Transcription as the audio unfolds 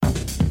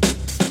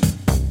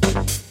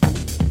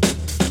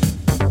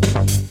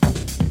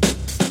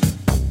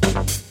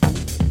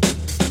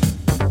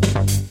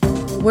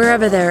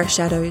Wherever there are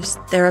shadows,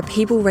 there are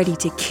people ready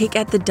to kick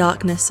at the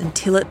darkness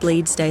until it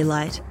bleeds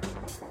daylight.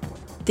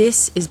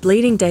 This is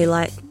Bleeding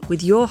Daylight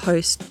with your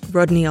host,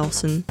 Rodney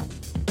Olson.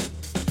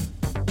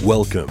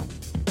 Welcome.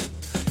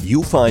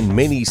 You'll find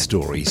many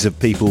stories of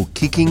people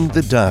kicking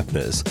the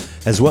darkness,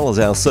 as well as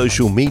our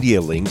social media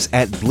links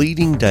at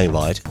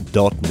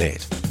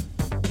bleedingdaylight.net.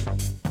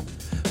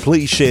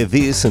 Please share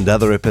this and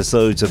other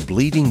episodes of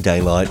Bleeding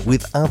Daylight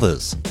with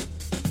others.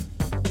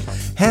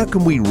 How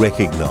can we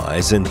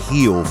recognise and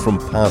heal from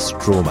past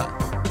trauma?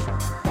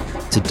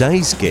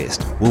 Today's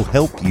guest will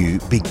help you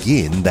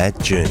begin that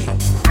journey.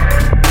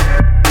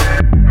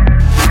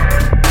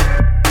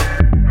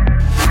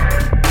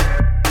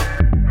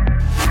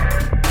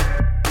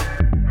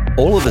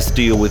 All of us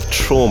deal with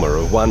trauma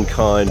of one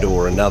kind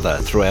or another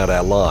throughout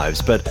our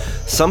lives, but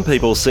some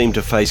people seem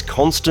to face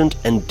constant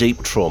and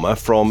deep trauma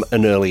from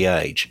an early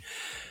age.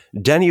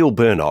 Danielle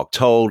Bernock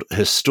told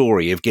her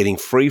story of getting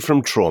free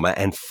from trauma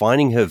and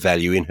finding her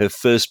value in her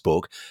first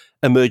book,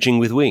 Emerging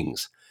with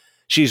Wings.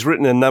 She's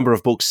written a number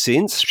of books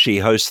since. She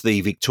hosts the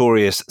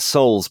Victorious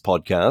Souls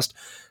podcast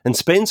and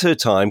spends her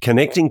time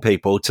connecting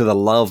people to the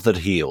love that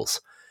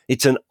heals.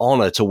 It's an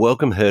honour to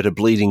welcome her to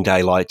Bleeding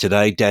Daylight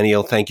today.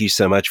 Danielle, thank you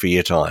so much for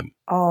your time.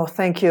 Oh,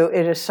 thank you.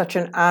 It is such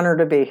an honour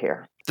to be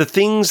here. The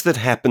things that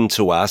happen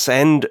to us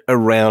and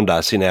around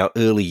us in our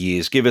early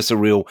years give us a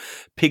real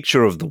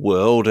picture of the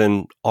world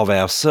and of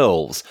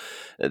ourselves.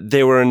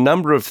 There were a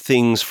number of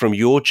things from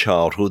your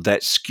childhood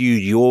that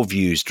skewed your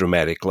views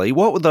dramatically.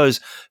 What were those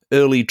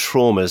early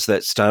traumas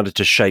that started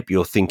to shape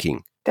your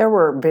thinking? There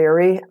were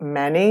very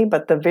many,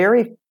 but the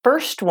very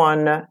first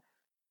one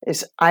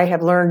I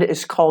have learned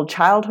is called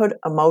childhood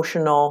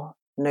emotional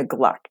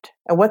neglect.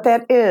 And what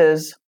that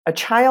is, a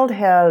child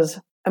has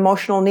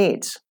emotional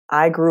needs.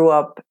 I grew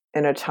up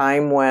in a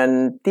time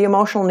when the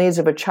emotional needs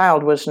of a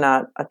child was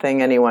not a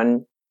thing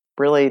anyone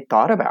really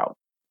thought about.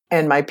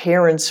 And my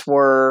parents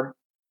were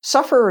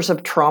sufferers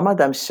of trauma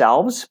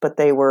themselves, but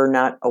they were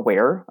not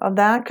aware of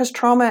that because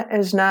trauma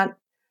has not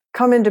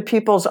come into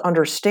people's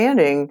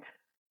understanding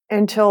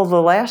until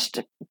the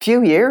last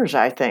few years,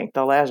 I think,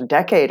 the last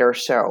decade or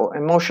so.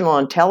 Emotional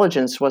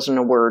intelligence wasn't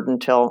a word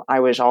until I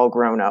was all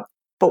grown up.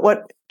 But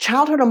what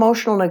childhood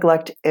emotional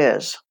neglect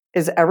is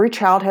every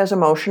child has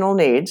emotional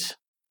needs.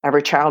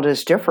 Every child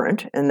is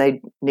different, and they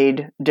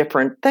need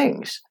different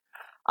things.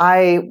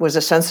 I was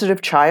a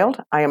sensitive child.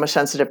 I am a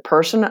sensitive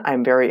person.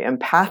 I'm very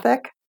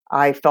empathic.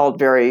 I felt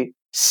very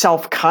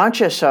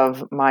self-conscious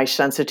of my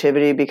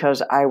sensitivity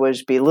because I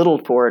was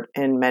belittled for it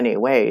in many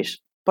ways.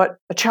 But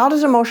a child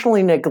is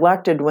emotionally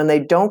neglected when they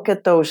don't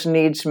get those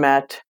needs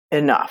met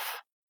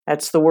enough.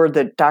 That's the word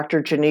that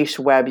Dr. Janice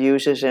Webb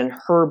uses in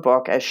her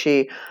book as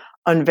she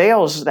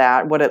unveils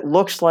that, what it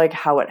looks like,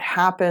 how it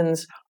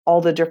happens, all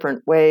the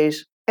different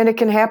ways. And it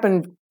can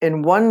happen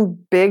in one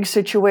big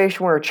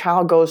situation where a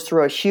child goes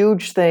through a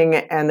huge thing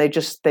and they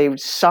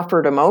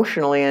suffered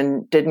emotionally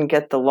and didn't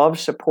get the love,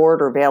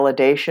 support, or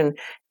validation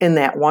in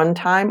that one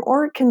time.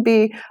 Or it can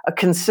be a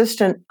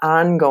consistent,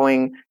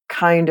 ongoing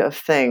kind of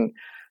thing,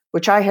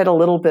 which I had a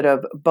little bit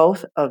of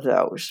both of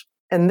those.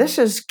 And this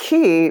is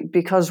key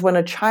because when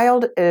a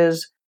child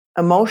is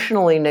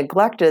emotionally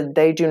neglected,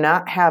 they do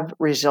not have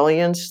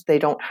resilience, they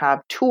don't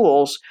have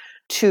tools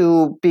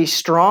to be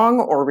strong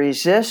or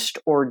resist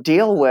or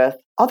deal with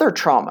other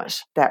traumas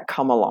that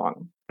come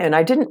along. And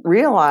I didn't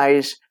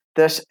realize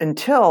this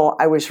until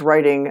I was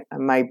writing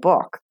my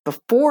book.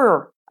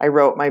 Before I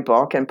wrote my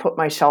book and put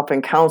myself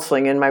in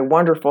counseling, and my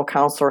wonderful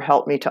counselor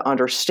helped me to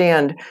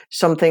understand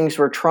some things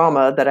were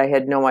trauma that I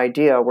had no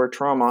idea were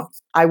trauma,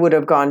 I would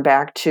have gone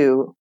back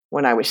to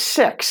when I was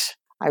 6.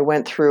 I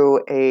went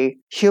through a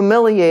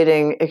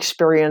humiliating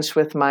experience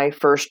with my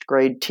first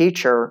grade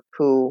teacher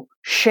who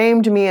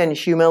shamed me and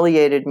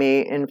humiliated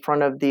me in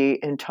front of the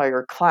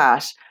entire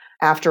class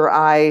after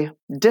I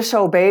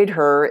disobeyed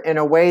her in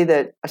a way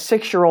that a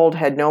 6-year-old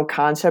had no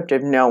concept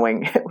of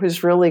knowing. It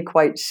was really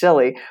quite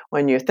silly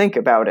when you think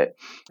about it.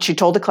 She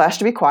told the class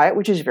to be quiet,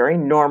 which is very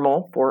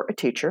normal for a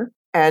teacher,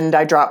 and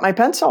I dropped my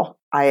pencil.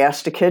 I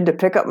asked a kid to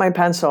pick up my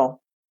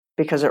pencil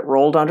because it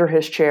rolled under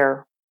his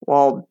chair.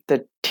 Well,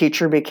 the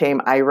teacher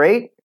became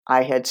irate.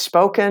 I had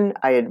spoken,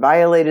 I had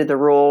violated the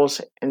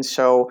rules, and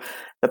so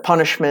the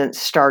punishment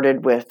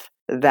started with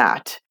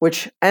that,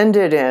 which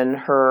ended in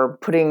her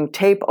putting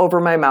tape over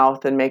my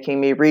mouth and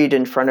making me read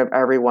in front of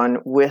everyone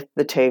with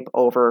the tape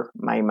over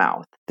my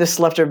mouth. This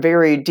left a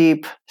very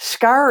deep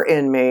scar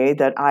in me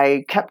that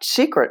I kept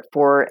secret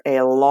for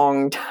a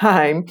long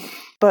time.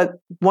 But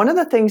one of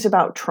the things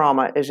about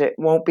trauma is it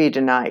won't be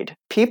denied.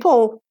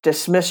 People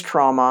dismiss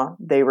trauma.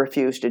 They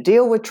refuse to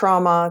deal with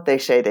trauma. They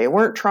say they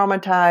weren't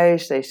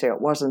traumatized. They say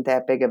it wasn't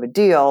that big of a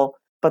deal.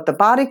 But the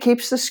body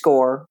keeps the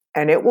score,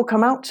 and it will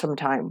come out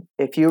sometime.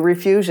 If you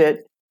refuse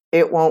it,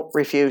 it won't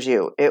refuse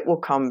you. It will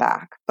come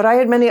back. But I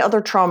had many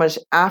other traumas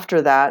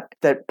after that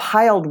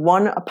piled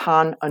one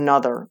upon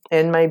another.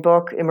 In my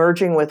book,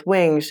 Emerging with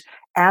Wings,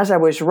 as I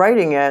was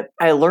writing it,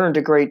 I learned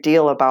a great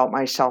deal about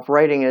myself.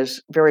 Writing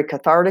is very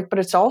cathartic, but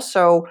it's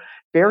also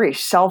very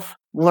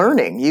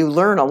self-learning. You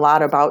learn a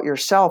lot about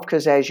yourself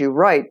because as you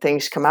write,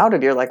 things come out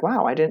of you like,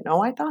 wow, I didn't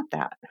know I thought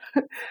that.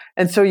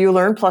 And so you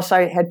learn, plus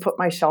I had put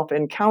myself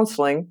in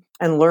counseling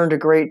and learned a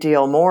great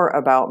deal more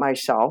about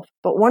myself.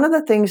 But one of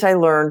the things I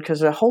learned, because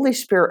the Holy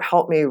Spirit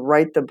helped me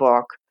write the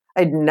book,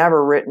 I'd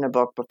never written a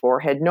book before,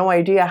 had no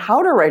idea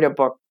how to write a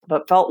book,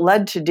 but felt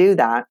led to do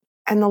that.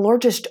 And the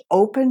Lord just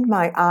opened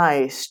my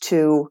eyes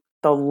to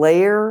the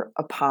layer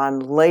upon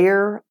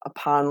layer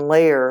upon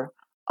layer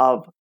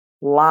of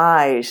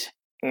lies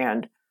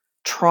and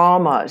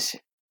traumas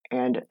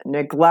and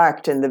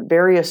neglect and the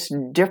various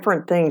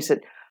different things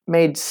that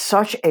made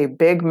such a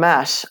big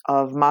mess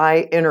of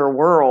my inner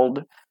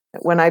world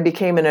that when I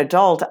became an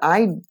adult,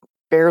 I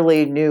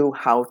barely knew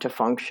how to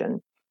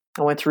function.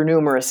 I went through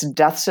numerous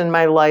deaths in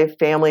my life,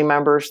 family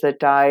members that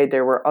died.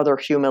 There were other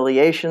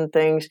humiliation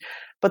things.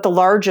 But the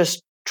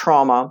largest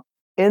trauma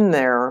in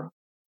there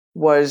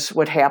was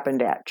what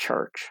happened at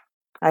church.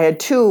 I had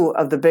two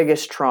of the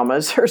biggest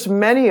traumas. There's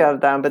many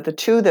of them, but the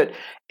two that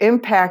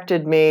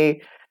impacted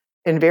me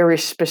in very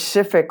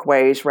specific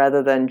ways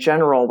rather than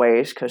general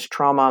ways, because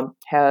trauma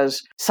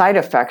has side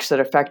effects that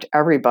affect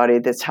everybody.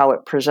 That's how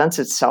it presents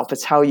itself.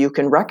 It's how you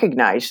can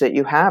recognize that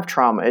you have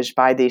trauma, is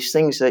by these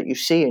things that you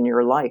see in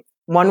your life.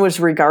 One was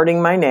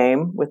regarding my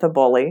name with a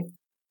bully,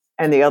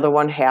 and the other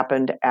one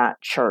happened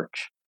at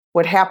church.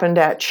 What happened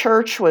at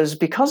church was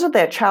because of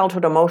that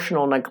childhood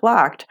emotional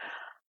neglect,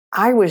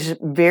 I was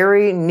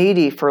very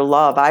needy for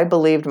love. I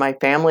believed my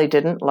family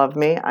didn't love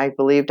me. I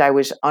believed I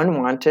was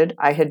unwanted.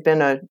 I had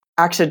been an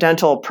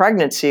accidental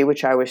pregnancy,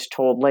 which I was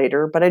told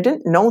later, but I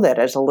didn't know that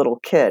as a little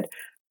kid.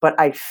 But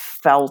I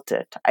felt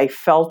it. I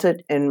felt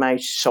it in my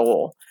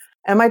soul.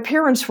 And my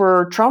parents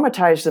were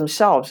traumatized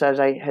themselves, as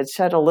I had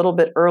said a little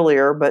bit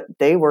earlier, but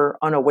they were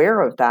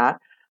unaware of that.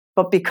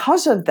 But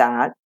because of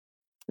that,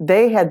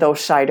 they had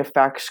those side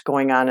effects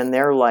going on in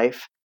their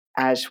life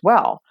as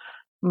well.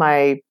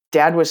 My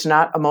dad was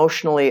not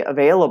emotionally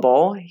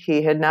available.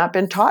 He had not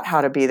been taught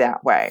how to be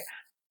that way.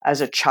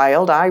 As a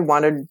child, I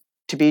wanted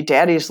to be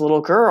daddy's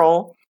little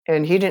girl,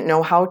 and he didn't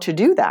know how to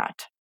do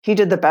that. He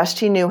did the best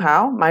he knew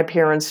how. My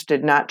parents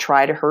did not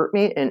try to hurt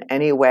me in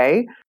any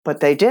way, but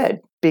they did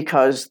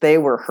because they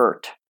were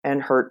hurt,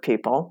 and hurt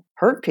people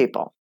hurt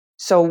people.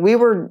 So we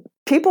were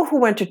people who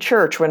went to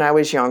church when I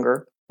was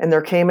younger. And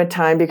there came a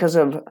time because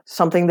of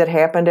something that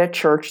happened at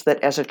church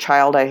that as a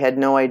child I had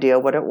no idea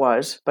what it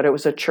was, but it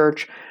was a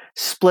church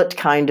split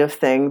kind of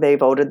thing. They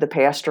voted the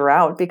pastor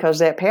out because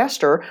that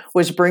pastor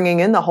was bringing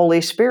in the Holy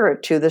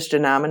Spirit to this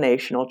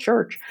denominational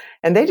church.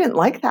 And they didn't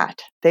like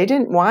that. They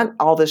didn't want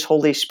all this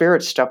Holy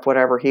Spirit stuff,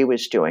 whatever he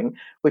was doing,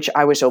 which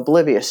I was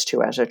oblivious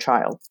to as a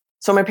child.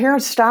 So my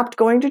parents stopped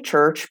going to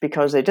church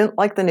because they didn't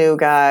like the new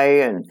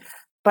guy,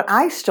 but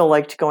I still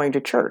liked going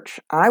to church.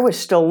 I was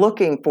still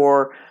looking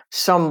for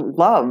some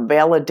love,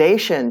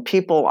 validation,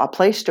 people, a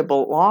place to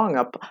belong,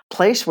 a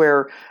place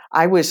where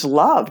I was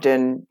loved.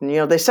 And,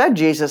 they said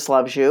Jesus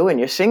loves you, and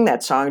you sing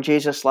that song,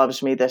 Jesus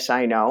loves me, this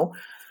I know.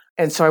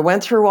 And so I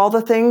went through all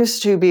the things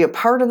to be a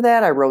part of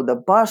that. I rode the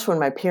bus when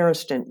my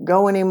parents didn't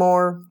go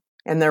anymore.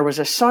 And there was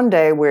a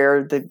Sunday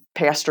where the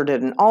pastor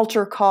did an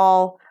altar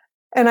call,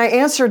 and I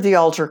answered the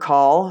altar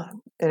call.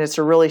 And it's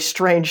a really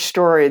strange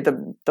story.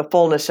 The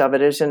fullness of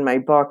it is in my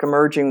book,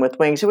 Emerging with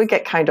Wings. It would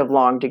get kind of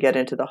long to get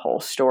into the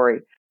whole story.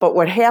 But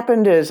what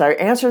happened is I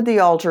answered the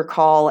altar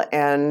call,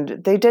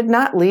 and they did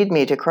not lead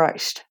me to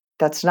Christ.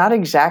 That's not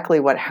exactly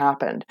what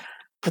happened.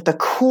 But the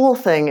cool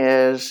thing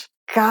is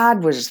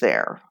God was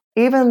there.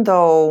 Even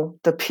though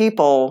the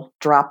people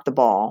dropped the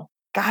ball,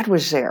 God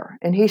was there.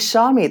 And he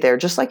saw me there,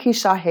 just like he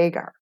saw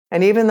Hagar.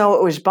 And even though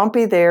it was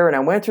bumpy there, and I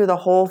went through the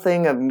whole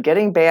thing of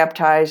getting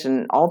baptized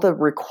and all the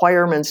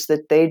requirements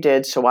that they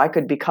did so I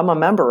could become a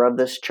member of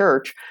this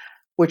church,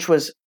 which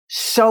was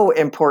so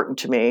important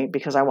to me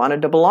because I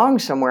wanted to belong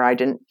somewhere I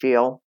didn't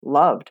feel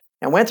loved.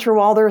 I went through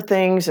all their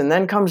things, and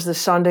then comes the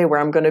Sunday where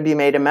I'm going to be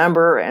made a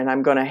member, and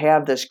I'm going to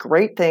have this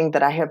great thing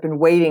that I have been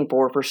waiting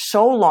for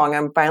so long.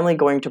 I'm finally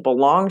going to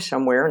belong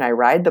somewhere, and I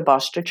ride the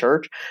bus to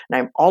church, and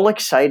I'm all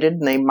excited,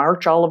 and they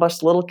march all of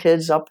us little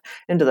kids up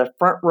into the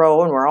front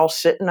row, and we're all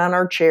sitting on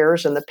our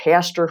chairs, and the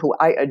pastor, who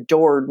I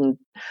adored, and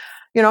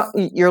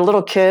you're a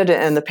little kid,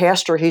 and the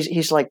pastor,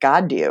 he's like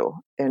God to you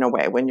in a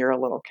way when you're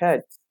a little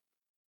kid.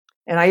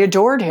 And I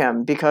adored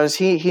him because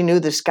he knew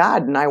this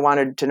God, and I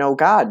wanted to know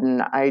God,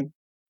 and I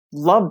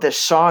love this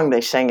song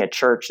they sang at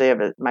church.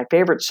 My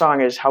favorite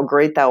song is How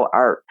Great Thou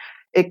Art.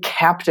 It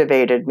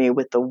captivated me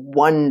with the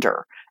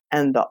wonder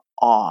and the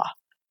awe.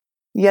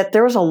 Yet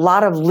there was a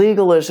lot of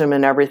legalism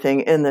and everything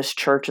in this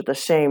church at the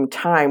same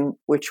time,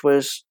 which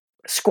was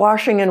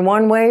squashing in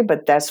one way,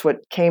 but that's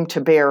what came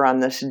to bear on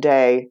this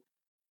day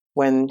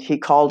when he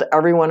called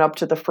everyone up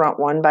to the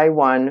front one by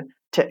one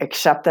to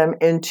accept them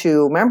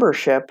into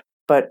membership.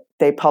 But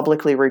they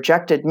publicly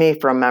rejected me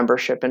from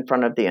membership in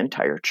front of the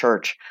entire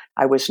church.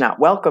 I was not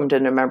welcomed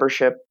into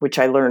membership, which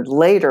I learned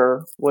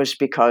later was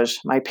because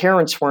my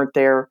parents weren't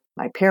there.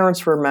 My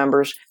parents were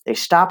members. They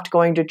stopped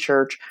going to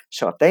church.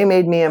 So if they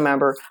made me a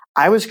member,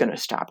 I was going to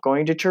stop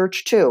going to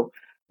church too.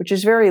 which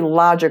is very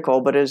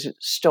logical, but is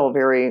still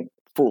very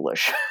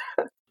foolish.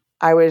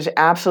 I was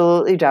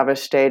absolutely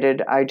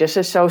devastated. I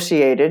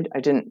disassociated. I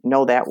didn't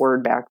know that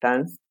word back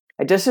then.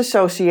 I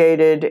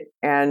disassociated,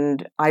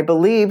 and I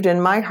believed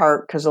in my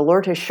heart, because the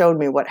Lord has showed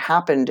me what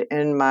happened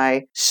in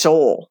my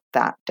soul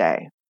that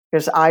day,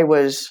 because I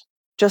was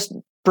just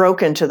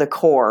broken to the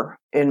core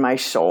in my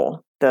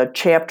soul. The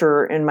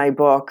chapter in my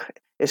book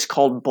is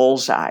called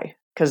Bullseye,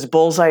 because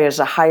bullseye is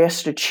the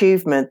highest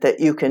achievement that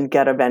you can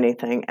get of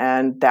anything.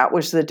 And that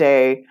was the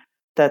day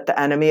that the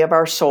enemy of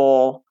our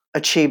soul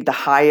achieved the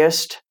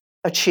highest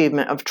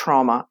achievement of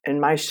trauma in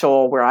my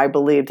soul, where I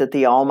believed that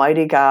the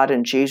Almighty God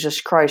and Jesus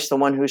Christ, the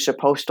one who's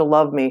supposed to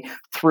love me,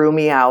 threw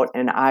me out,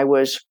 and I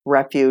was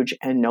refuge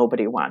and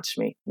nobody wants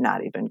me,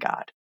 not even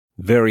God.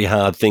 Very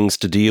hard things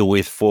to deal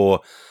with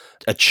for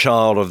a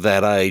child of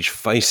that age,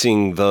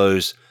 facing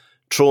those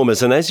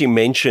traumas. And as you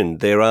mentioned,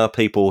 there are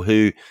people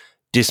who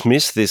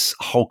dismiss this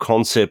whole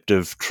concept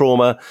of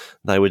trauma.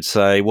 They would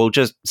say, well,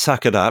 just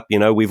suck it up.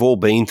 We've all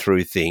been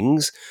through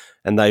things,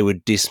 and they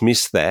would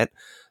dismiss that.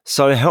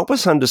 So help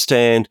us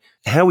understand,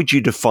 how would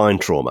you define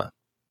trauma?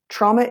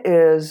 Trauma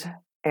is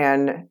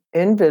an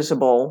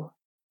invisible,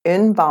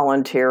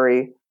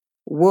 involuntary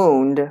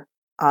wound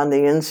on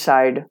the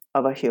inside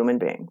of a human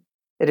being.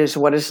 It is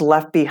what is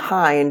left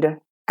behind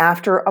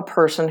after a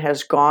person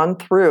has gone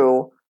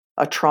through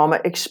a trauma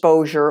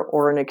exposure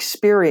or an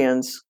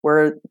experience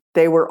where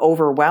they were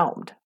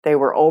overwhelmed. They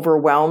were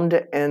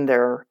overwhelmed in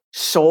their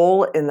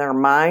soul, in their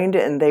mind,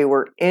 and they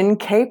were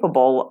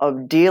incapable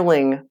of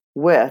dealing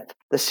with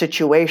the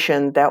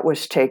situation that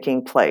was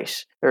taking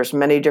place. There's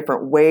many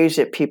different ways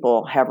that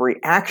people have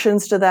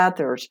reactions to that.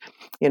 There's,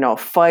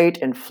 fight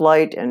and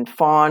flight and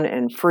fawn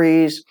and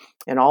freeze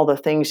and all the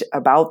things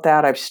about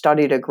that. I've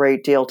studied a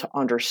great deal to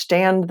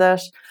understand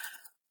this,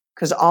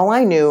 because all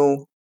I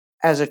knew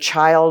as a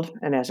child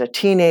and as a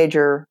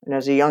teenager and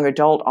as a young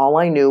adult, all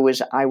I knew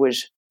was I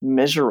was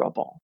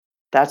miserable.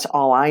 That's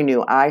all I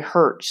knew. I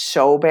hurt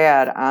so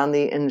bad on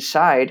the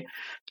inside.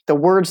 The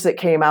words that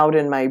came out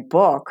in my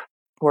book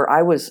where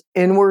I was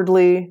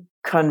inwardly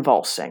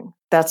convulsing.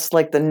 That's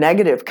like the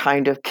negative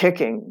kind of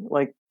kicking.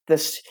 Like,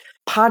 this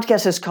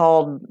podcast is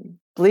called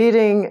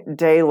Bleeding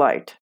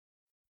Daylight,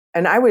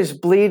 and I was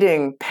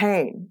bleeding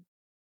pain.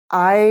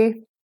 I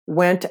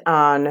went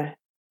on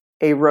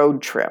a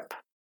road trip,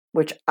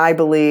 which I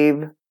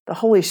believe the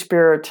Holy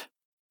Spirit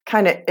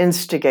kind of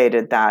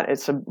instigated that.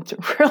 It's a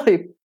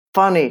really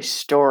funny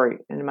story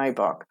in my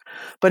book.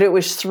 But it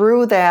was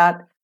through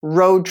that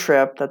road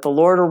trip that the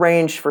Lord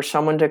arranged for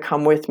someone to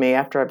come with me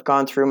after I've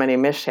gone through many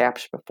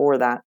mishaps before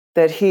that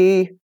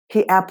he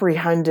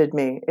apprehended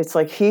me. It's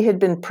like he had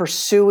been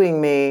pursuing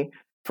me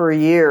for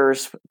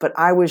years, but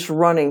I was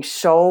running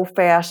so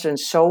fast and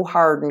so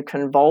hard and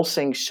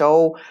convulsing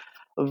so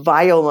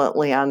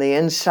violently on the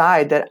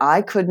inside that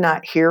I could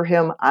not hear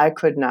him. I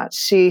could not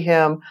see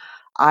him.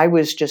 I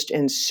was just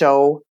in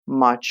so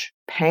much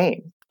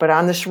pain. But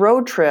on this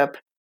road trip,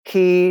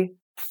 he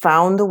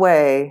found the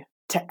way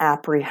to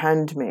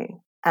apprehend me.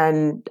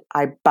 And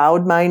I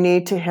bowed my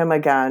knee to him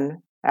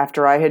again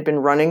after I had been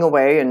running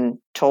away and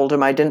told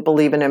him I didn't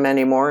believe in him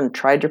anymore and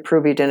tried to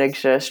prove he didn't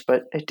exist,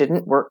 but it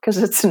didn't work because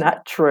it's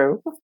not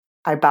true.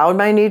 I bowed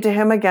my knee to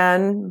him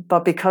again,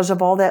 but because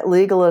of all that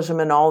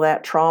legalism and all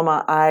that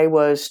trauma, I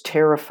was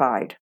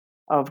terrified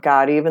of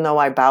God, even though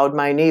I bowed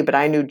my knee. But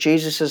I knew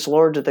Jesus is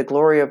Lord to the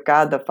glory of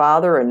God the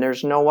Father, and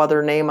there's no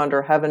other name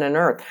under heaven and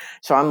earth.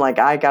 So I'm like,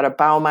 I got to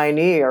bow my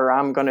knee or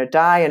I'm going to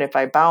die. And if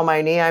I bow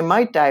my knee, I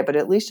might die. But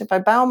at least if I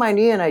bow my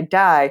knee and I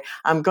die,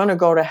 I'm going to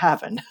go to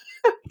heaven,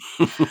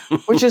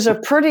 which is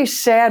a pretty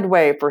sad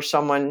way for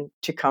someone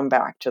to come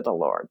back to the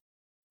Lord.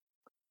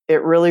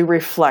 It really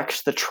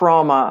reflects the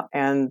trauma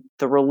and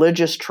the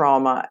religious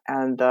trauma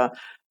and the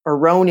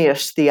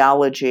erroneous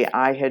theology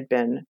I had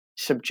been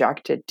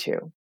subjected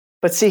to.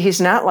 But see, he's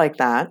not like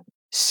that.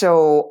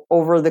 So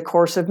over the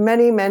course of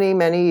many, many,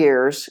 many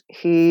years,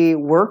 he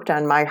worked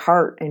on my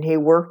heart and he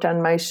worked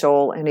on my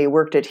soul and he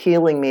worked at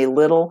healing me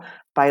little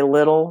by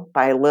little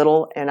by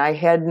little. And I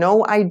had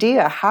no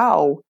idea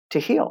how to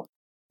heal.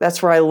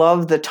 That's where I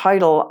love the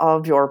title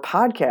of your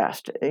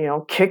podcast,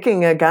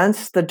 kicking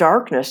against the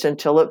darkness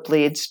until it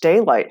bleeds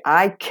daylight.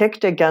 I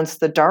kicked against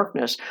the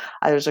darkness.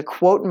 There's a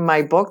quote in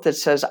my book that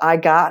says, I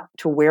got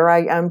to where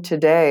I am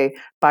today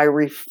by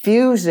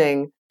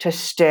refusing to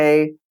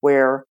stay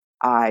where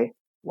I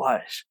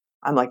was.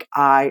 I'm like,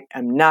 I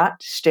am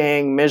not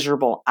staying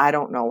miserable. I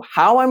don't know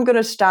how I'm going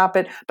to stop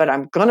it, but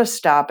I'm going to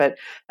stop it.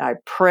 And I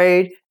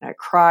prayed and I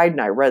cried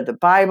and I read the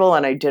Bible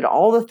and I did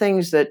all the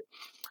things that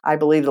I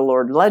believe the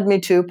Lord led me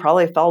to.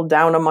 Probably fell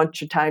down a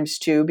bunch of times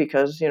too,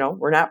 because,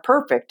 we're not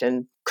perfect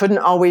and couldn't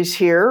always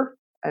hear.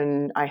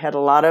 And I had a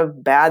lot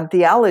of bad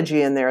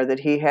theology in there that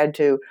he had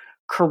to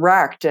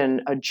correct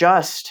and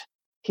adjust.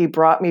 He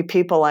brought me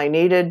people I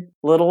needed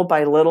little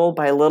by little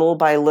by little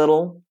by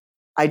little.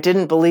 I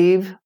didn't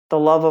believe the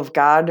love of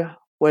God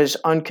was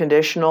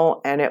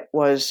unconditional and it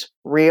was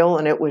real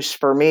and it was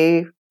for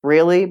me,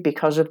 really,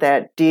 because of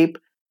that deep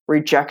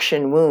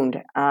rejection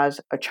wound as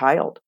a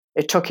child.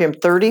 It took him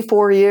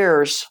 34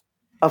 years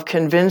of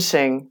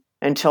convincing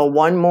until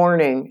one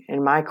morning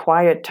in my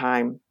quiet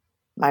time,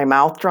 my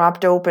mouth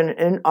dropped open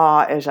in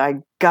awe as I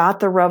got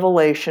the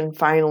revelation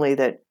finally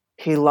that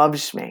he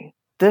loves me.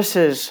 This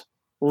is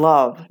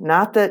love.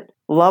 Not that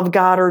love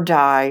God or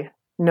die.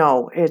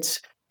 No,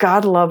 it's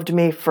God loved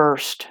me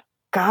first.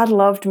 God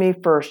loved me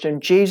first,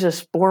 and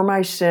Jesus bore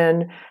my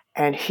sin,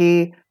 and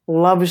he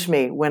loves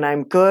me when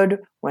I'm good,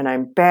 when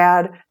I'm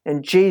bad,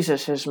 and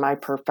Jesus is my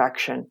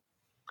perfection.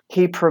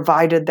 He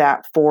provided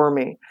that for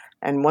me.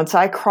 And once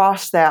I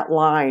crossed that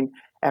line,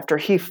 after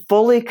he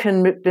fully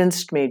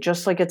convinced me,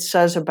 just like it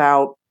says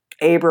about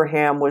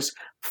Abraham was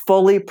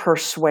fully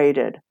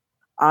persuaded,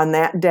 on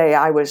that day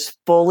I was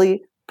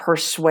fully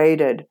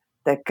persuaded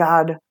that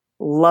God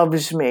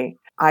loves me.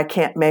 I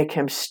can't make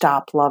him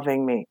stop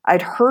loving me.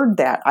 I'd heard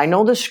that. I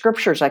know the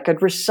scriptures. I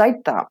could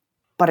recite them,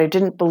 but I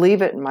didn't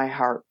believe it in my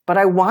heart. But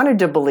I wanted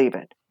to believe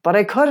it, but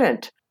I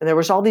couldn't. And there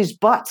was all these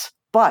buts,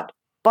 but,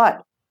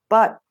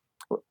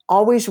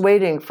 always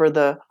waiting for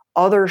the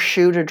other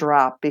shoe to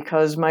drop,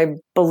 because my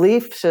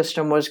belief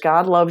system was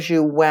God loves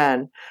you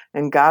when,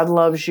 and God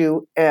loves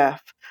you if,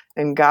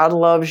 and God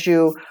loves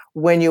you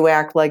when you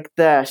act like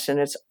this. And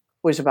it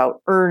was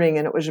about earning,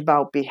 and it was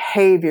about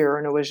behavior,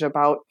 and it was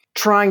about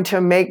trying to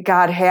make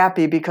God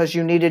happy because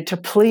you needed to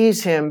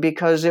please him,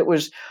 because it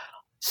was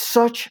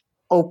such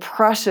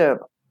oppressive,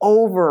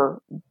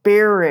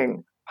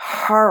 overbearing,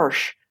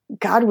 harsh.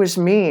 God was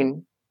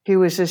mean. He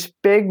was this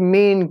big,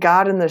 mean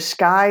God in the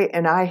sky,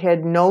 and I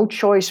had no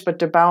choice but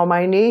to bow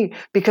my knee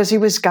because he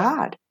was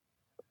God.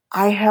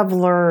 I have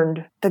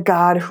learned the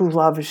God who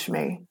loves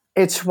me.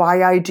 It's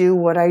why I do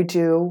what I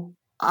do.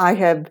 I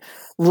have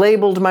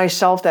labeled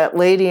myself that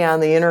lady on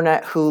the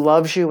internet who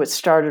loves you. It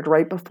started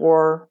right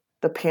before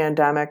the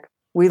pandemic.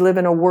 We live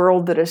in a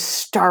world that is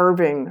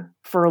starving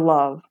for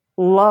love.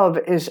 Love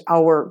is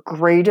our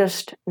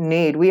greatest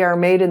need. We are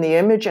made in the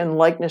image and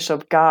likeness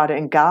of God,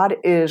 and God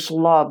is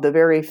love. The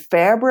very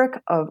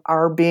fabric of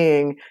our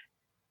being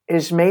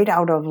is made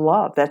out of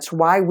love. That's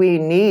why we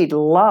need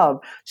love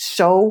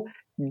so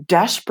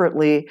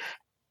desperately,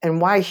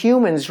 and why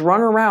humans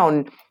run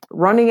around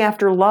running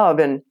after love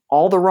in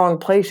all the wrong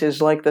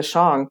places, like the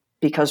song,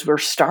 because we're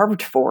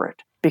starved for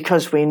it,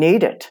 because we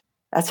need it.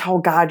 That's how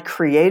God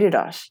created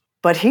us.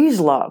 But he's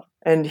love.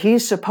 And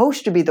he's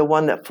supposed to be the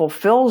one that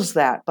fulfills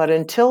that. But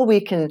until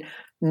we can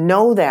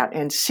know that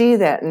and see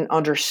that and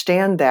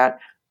understand that,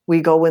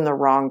 we go in the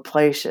wrong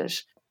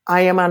places.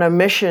 I am on a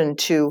mission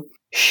to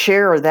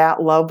share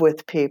that love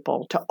with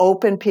people, to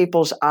open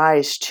people's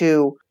eyes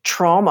to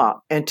trauma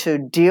and to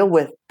deal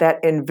with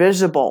that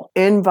invisible,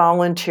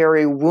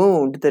 involuntary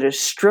wound that is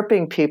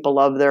stripping people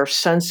of their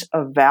sense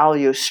of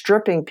value,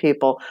 stripping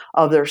people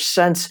of their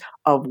sense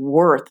of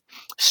worth,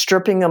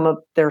 stripping them of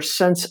their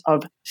sense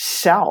of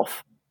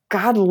self.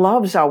 God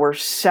loves our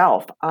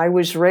self. I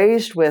was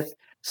raised with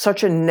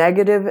such a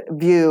negative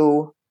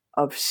view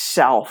of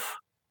self,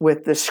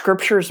 with the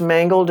scriptures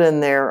mangled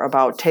in there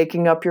about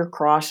taking up your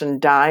cross and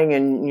dying,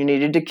 and you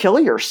needed to kill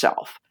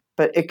yourself.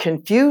 But it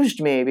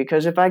confused me,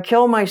 because if I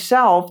kill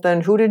myself, then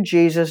who did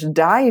Jesus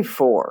die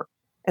for?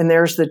 And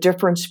there's the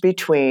difference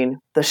between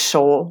the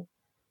soul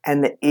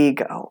and the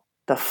ego,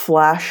 the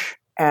flesh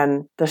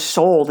and the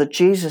soul that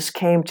Jesus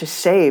came to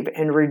save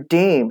and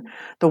redeem,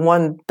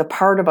 the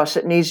part of us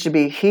that needs to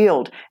be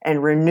healed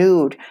and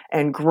renewed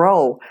and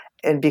grow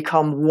and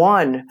become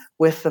one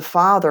with the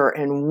Father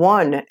and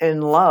one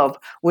in love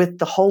with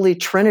the Holy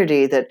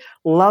Trinity that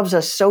loves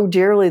us so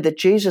dearly that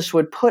Jesus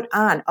would put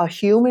on a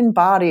human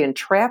body and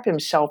trap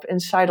himself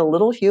inside a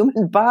little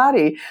human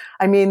body.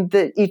 I mean,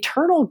 the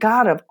eternal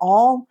God of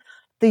all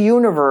the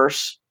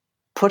universe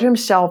put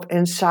himself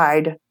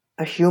inside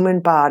a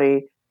human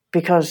body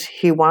because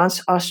he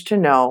wants us to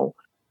know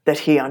that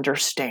he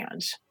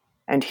understands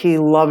and he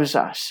loves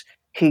us.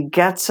 He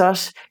gets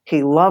us,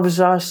 he loves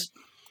us,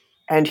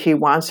 and he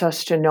wants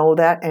us to know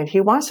that, and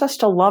he wants us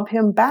to love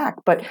him back.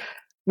 But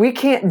we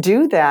can't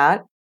do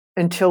that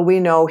until we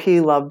know he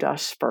loved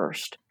us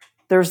first.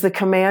 There's the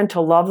command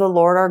to love the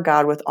Lord our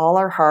God with all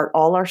our heart,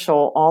 all our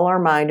soul, all our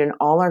mind, and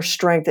all our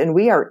strength. And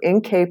we are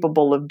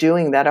incapable of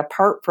doing that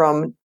apart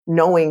from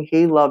knowing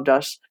he loved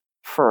us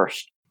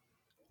first.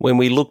 When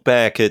we look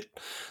back at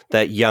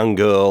that young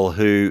girl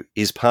who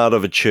is part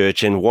of a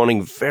church and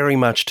wanting very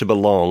much to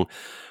belong,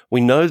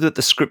 we know that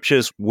the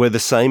scriptures were the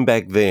same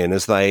back then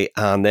as they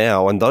are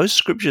now. And those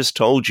scriptures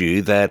told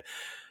you that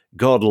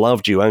God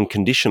loved you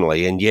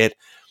unconditionally, and yet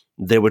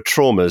there were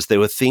traumas, there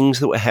were things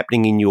that were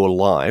happening in your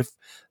life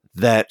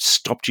that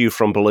stopped you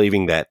from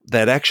believing that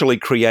actually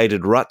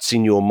created ruts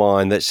in your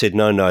mind that said,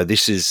 no,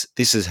 this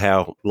is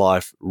how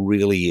life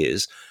really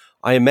is.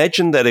 I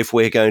imagine that if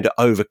we're going to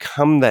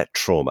overcome that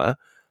trauma,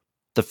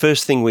 the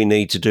first thing we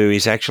need to do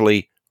is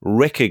actually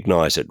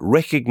recognize it,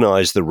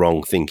 recognize the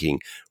wrong thinking,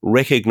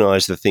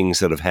 recognize the things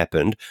that have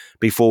happened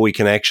before we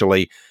can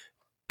actually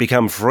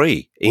become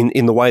free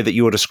in the way that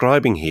you're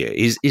describing here.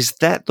 Is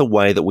that the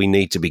way that we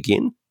need to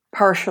begin?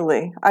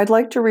 Partially. I'd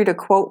like to read a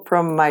quote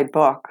from my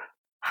book.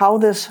 How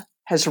this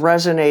has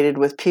resonated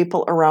with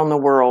people around the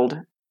world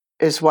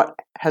is what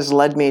has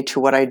led me to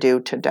what I do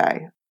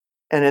today.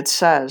 and it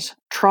says,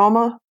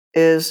 trauma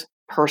is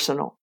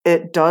personal.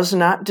 It does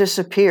not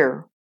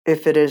disappear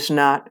if it is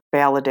not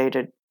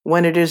validated.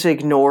 When it is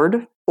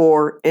ignored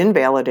or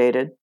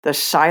invalidated, the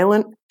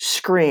silent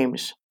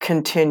screams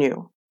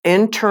continue,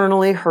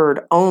 internally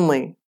heard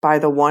only by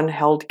the one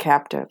held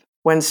captive.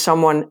 When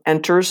someone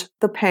enters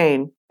the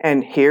pain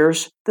and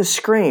hears the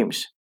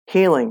screams,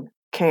 healing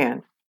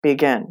can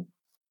begin.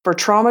 For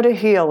trauma to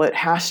heal, it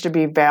has to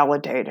be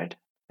validated.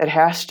 It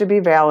has to be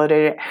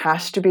validated, it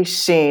has to be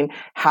seen,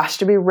 has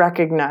to be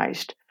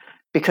recognized,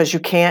 because you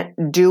can't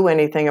do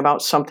anything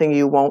about something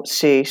you won't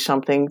see,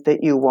 something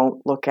that you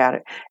won't look at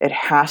it. It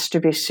has to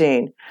be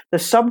seen. The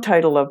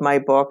subtitle of my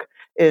book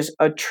is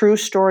A True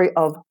Story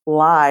of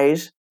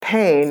Lies,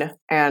 Pain,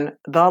 and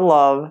the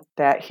Love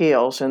That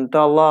Heals. And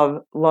the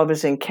love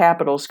is in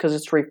capitals because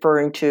it's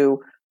referring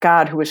to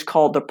God, who is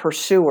called the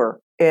pursuer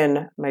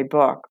in my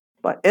book.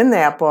 But in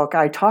that book,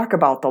 I talk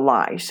about the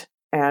lies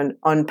and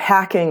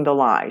unpacking the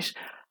lies.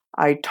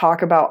 I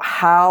talk about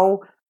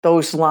how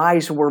those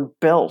lies were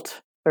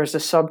built. There's a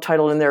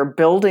subtitle in there,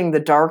 Building the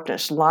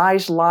Darkness.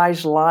 Lies,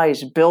 lies,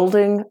 lies.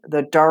 Building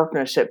the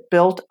darkness. It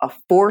built a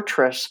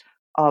fortress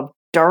of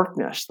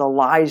darkness. The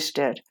lies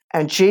did.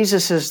 And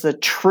Jesus is the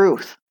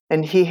truth.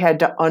 And he had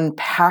to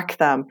unpack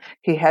them.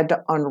 He had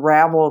to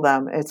unravel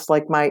them. It's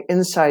like my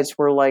insides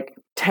were like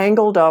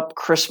tangled up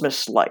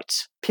Christmas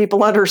lights.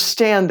 People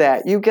understand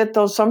that. You get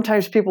those,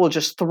 sometimes people will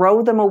just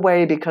throw them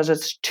away because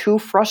it's too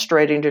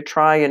frustrating to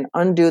try and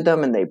undo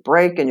them, and they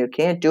break and you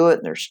can't do it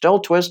and they're still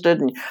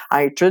twisted and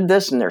I did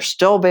this and they're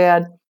still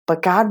bad.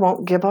 But God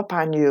won't give up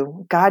on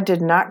you. God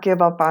did not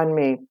give up on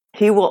me.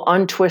 He will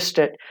untwist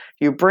it.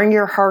 You bring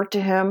your heart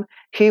to him,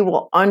 he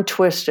will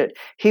untwist it.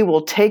 He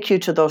will take you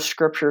to those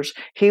scriptures.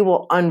 He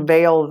will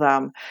unveil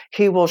them.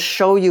 He will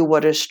show you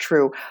what is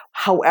true.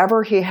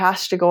 However he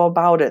has to go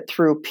about it,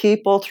 through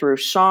people, through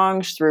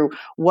songs, through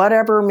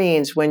whatever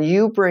means, when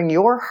you bring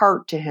your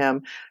heart to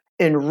him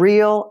in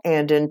real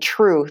and in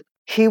truth,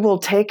 he will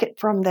take it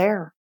from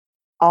there.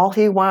 All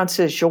he wants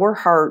is your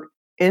heart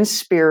in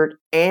spirit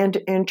and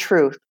in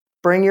truth.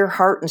 Bring your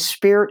heart in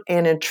spirit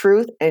and in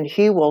truth, and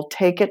he will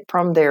take it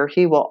from there.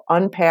 He will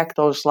unpack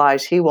those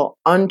lies. He will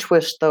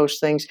untwist those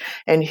things,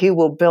 and he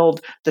will build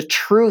the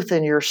truth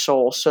in your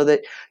soul so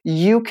that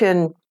you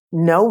can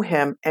know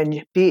him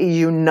and be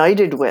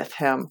united with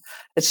him.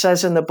 It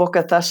says in the book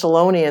of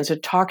Thessalonians,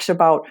 it talks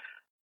about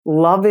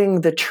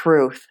loving the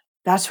truth.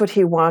 That's what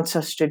he wants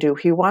us to do.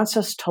 He wants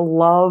us to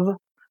love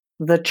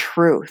the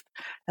truth.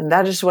 And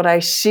that is what I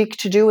seek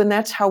to do, and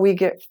that's how we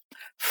get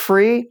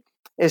free,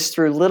 is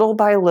through little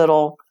by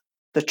little,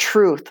 the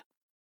truth,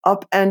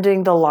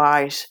 upending the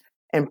lies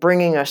and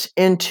bringing us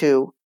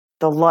into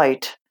the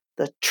light,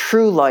 the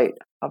true light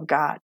of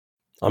God.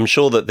 I'm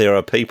sure that there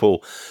are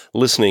people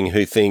listening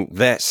who think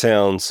that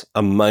sounds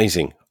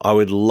amazing. I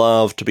would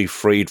love to be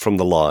freed from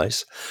the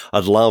lies.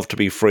 I'd love to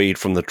be freed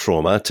from the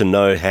trauma, to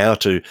know how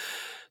to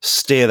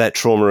stare that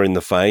trauma in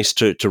the face,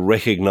 to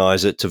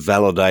recognize it, to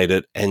validate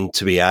it, and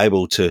to be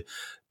able to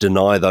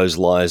deny those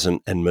lies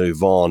and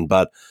move on.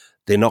 But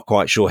they're not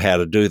quite sure how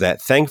to do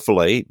that.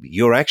 Thankfully,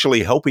 you're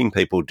actually helping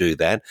people do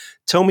that.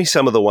 Tell me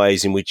some of the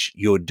ways in which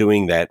you're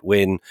doing that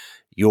when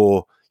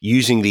you're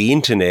using the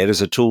internet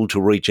as a tool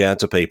to reach out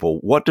to people.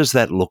 What does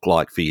that look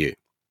like for you?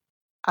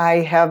 I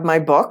have my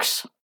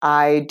books.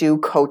 I do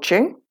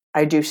coaching.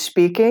 I do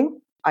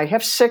speaking. I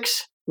have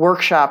 6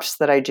 workshops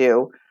that I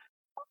do.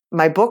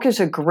 My book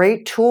is a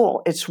great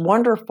tool. It's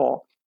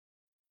wonderful.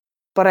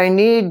 But I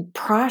need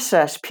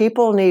process.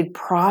 People need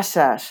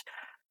process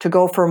to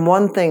go from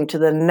one thing to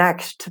the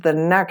next, to the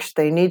next.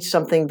 They need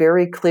something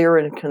very clear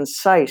and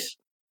concise.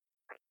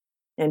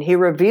 And he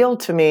revealed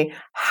to me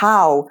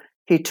how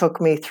he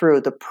took me through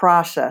the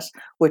process,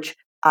 which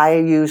I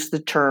use the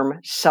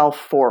term SELF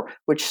for,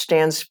 which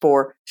stands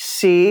for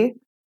C,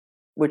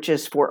 which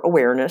is for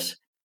awareness,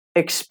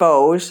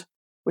 expose,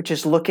 which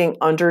is looking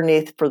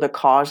underneath for the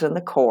cause and the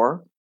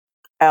core,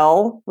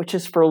 L, which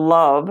is for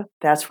love.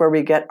 That's where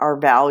we get our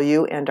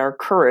value and our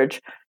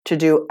courage, to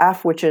do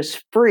F, which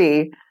is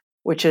free,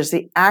 which is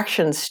the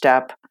action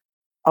step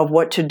of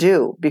what to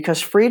do,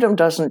 because freedom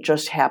doesn't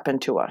just happen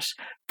to us.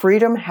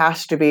 Freedom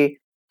has to be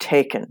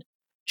taken.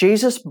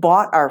 Jesus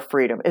bought our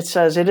freedom. It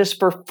says it is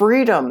for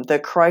freedom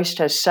that Christ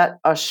has set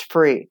us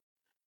free.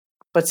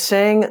 But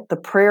saying the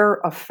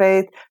prayer of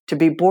faith to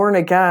be born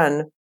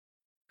again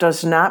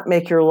does not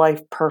make your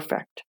life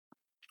perfect.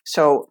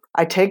 So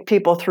I take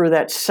people through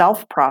that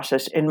self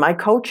process in my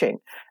coaching,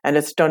 and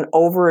it's done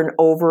over and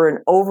over and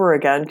over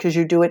again because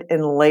you do it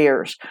in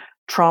layers.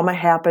 Trauma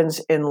happens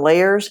in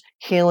layers.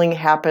 Healing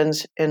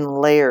happens in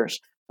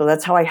layers. So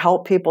that's how I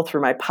help people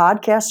through my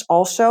podcast.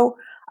 Also,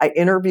 I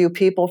interview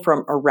people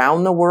from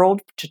around the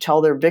world to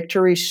tell their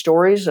victory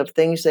stories of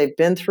things they've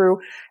been through,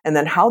 and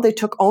then how they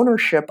took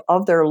ownership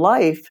of their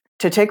life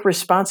to take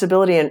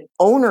responsibility and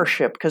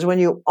ownership. Because when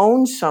you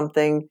own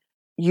something,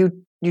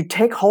 you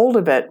take hold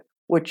of it,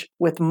 which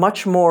with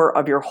much more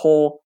of your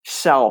whole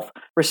self.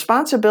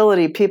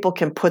 Responsibility, people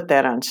can put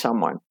that on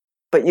someone,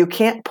 but you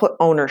can't put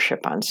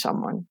ownership on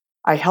someone.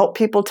 I help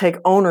people take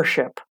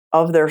ownership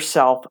of their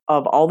self,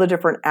 of all the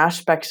different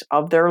aspects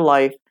of their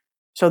life,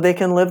 so they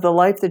can live the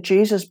life that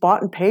Jesus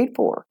bought and paid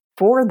for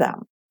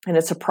them. And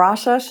it's a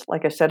process.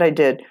 Like I said, I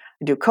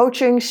do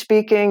coaching,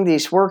 speaking,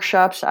 these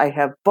workshops. I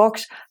have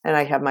books, and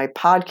I have my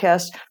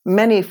podcast,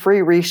 many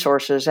free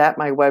resources at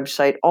my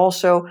website.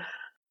 Also,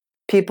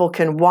 people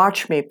can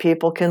watch me.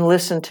 People can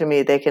listen to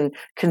me. They can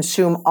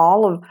consume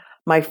all of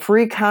my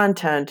free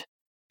content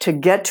to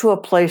get to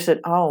a place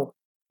that, oh,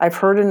 I've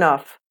heard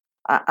enough.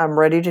 I'm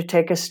ready to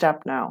take a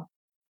step now.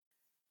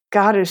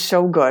 God is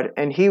so good.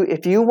 And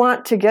if you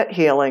want to get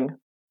healing,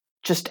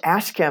 just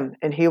ask him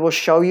and he will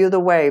show you the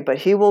way. But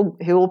he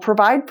will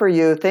provide for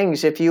you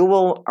things. If you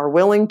are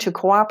willing to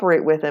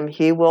cooperate with him,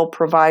 he will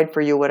provide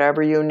for you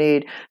whatever you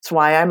need. That's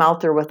why I'm out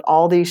there with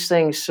all these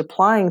things,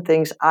 supplying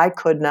things I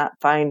could not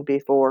find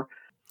before.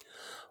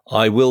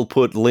 I will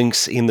put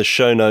links in the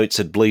show notes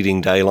at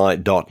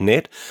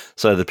bleedingdaylight.net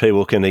so that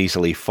people can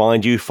easily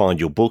find you, find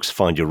your books,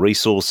 find your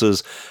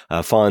resources,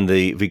 find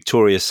the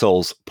Victorious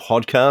Souls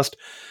podcast.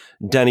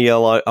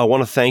 Danielle, I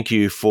want to thank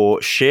you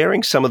for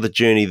sharing some of the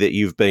journey that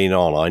you've been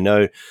on. I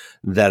know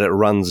that it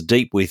runs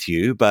deep with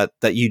you, but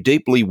that you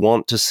deeply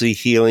want to see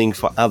healing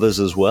for others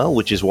as well,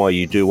 which is why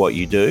you do what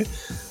you do.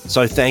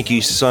 So thank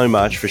you so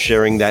much for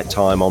sharing that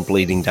time on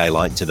Bleeding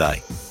Daylight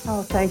today.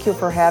 Oh, thank you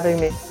for having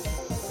me.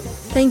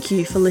 Thank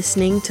you for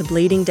listening to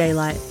Bleeding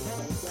Daylight.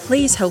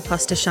 Please help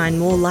us to shine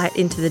more light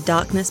into the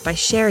darkness by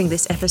sharing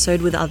this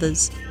episode with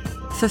others.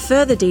 For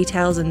further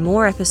details and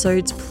more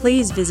episodes,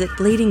 please visit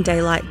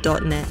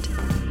bleedingdaylight.net.